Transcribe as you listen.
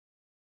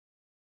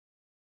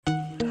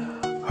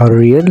Her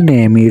real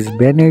name is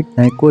Benete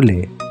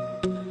Nicole.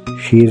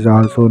 She is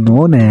also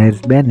known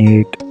as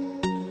Benete.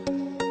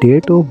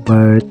 Date of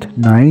birth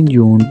 9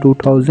 June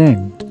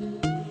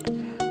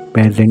 2000.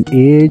 Present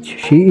age,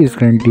 she is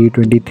currently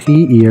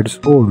 23 years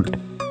old.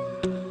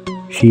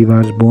 She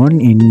was born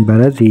in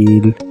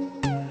Brazil.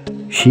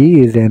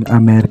 She is an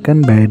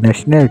American by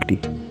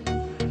nationality.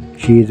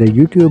 She is a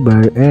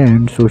YouTuber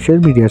and social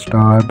media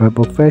star by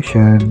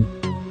profession.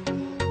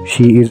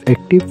 She is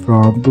active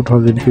from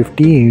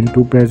 2015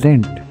 to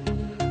present.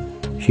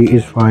 She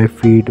is 5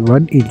 feet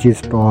 1 inches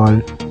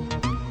tall.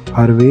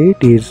 Her weight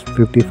is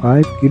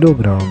 55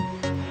 kg.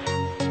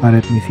 Her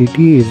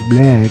ethnicity is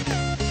black.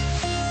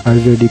 Her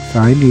zodiac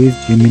sign is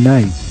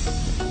Gemini.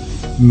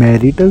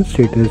 Marital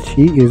status,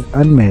 she is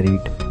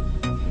unmarried.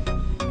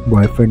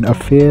 Boyfriend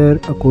affair,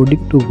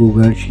 according to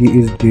Google, she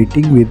is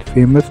dating with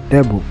famous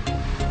taboo.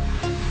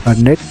 Her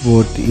net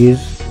worth is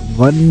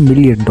 $1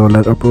 million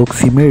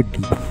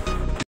approximately.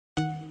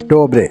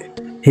 Dobre.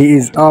 He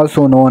is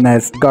also known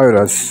as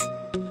Cyrus.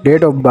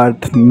 Date of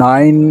birth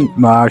 9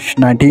 March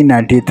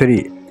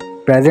 1993.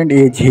 Present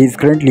age, he is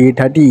currently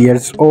 30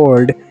 years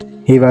old.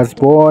 He was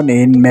born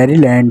in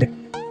Maryland.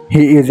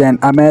 He is an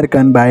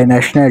American by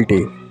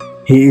nationality.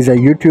 He is a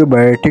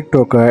YouTuber,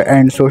 TikToker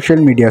and social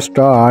media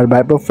star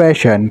by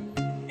profession.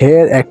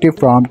 Here active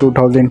from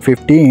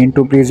 2015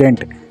 to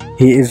present.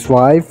 He is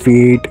 5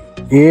 feet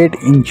 8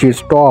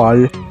 inches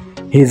tall.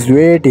 His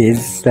weight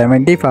is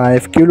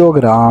 75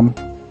 kg.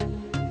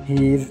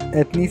 His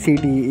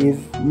ethnicity is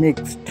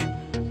mixed.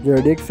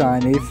 Zodiac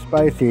sign is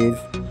Pisces.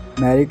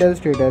 Marital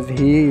status,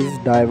 he is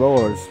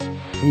divorced.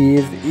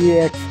 His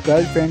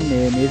ex-girlfriend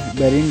name is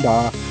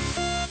Belinda.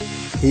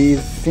 He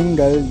is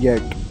single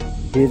yet.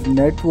 His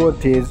net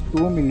worth is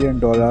 $2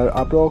 million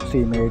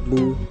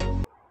approximately.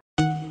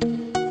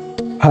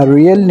 Her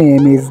real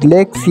name is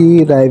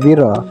Lexi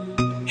Rivera.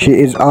 She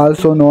is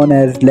also known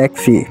as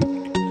Lexi.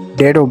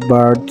 Date of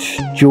birth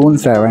June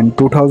 7,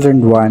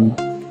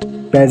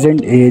 2001.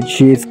 Present age,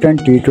 she is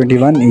currently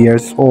 21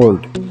 years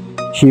old.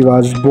 She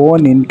was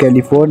born in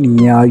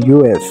California,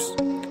 US.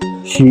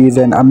 She is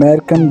an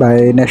American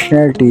by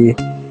nationality.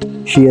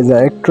 She is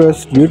an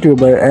actress,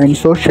 YouTuber and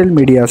social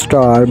media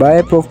star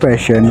by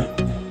profession.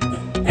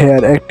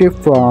 Here active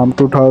from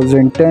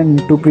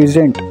 2010 to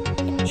present.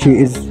 She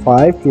is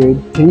 5 feet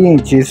 3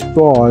 inches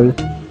tall.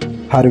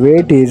 Her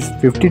weight is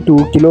 52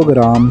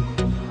 kg.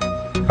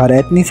 Her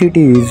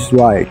ethnicity is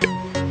white.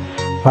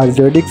 Her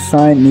zodiac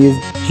sign is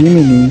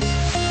Gemini.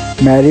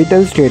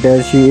 Marital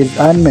status, she is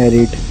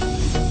unmarried.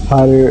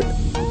 Her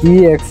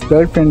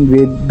ex-girlfriend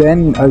with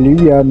Ben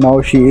Olivia,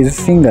 now she is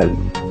single.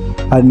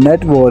 Her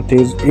net worth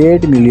is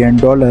 $8 million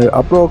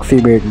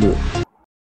approximately.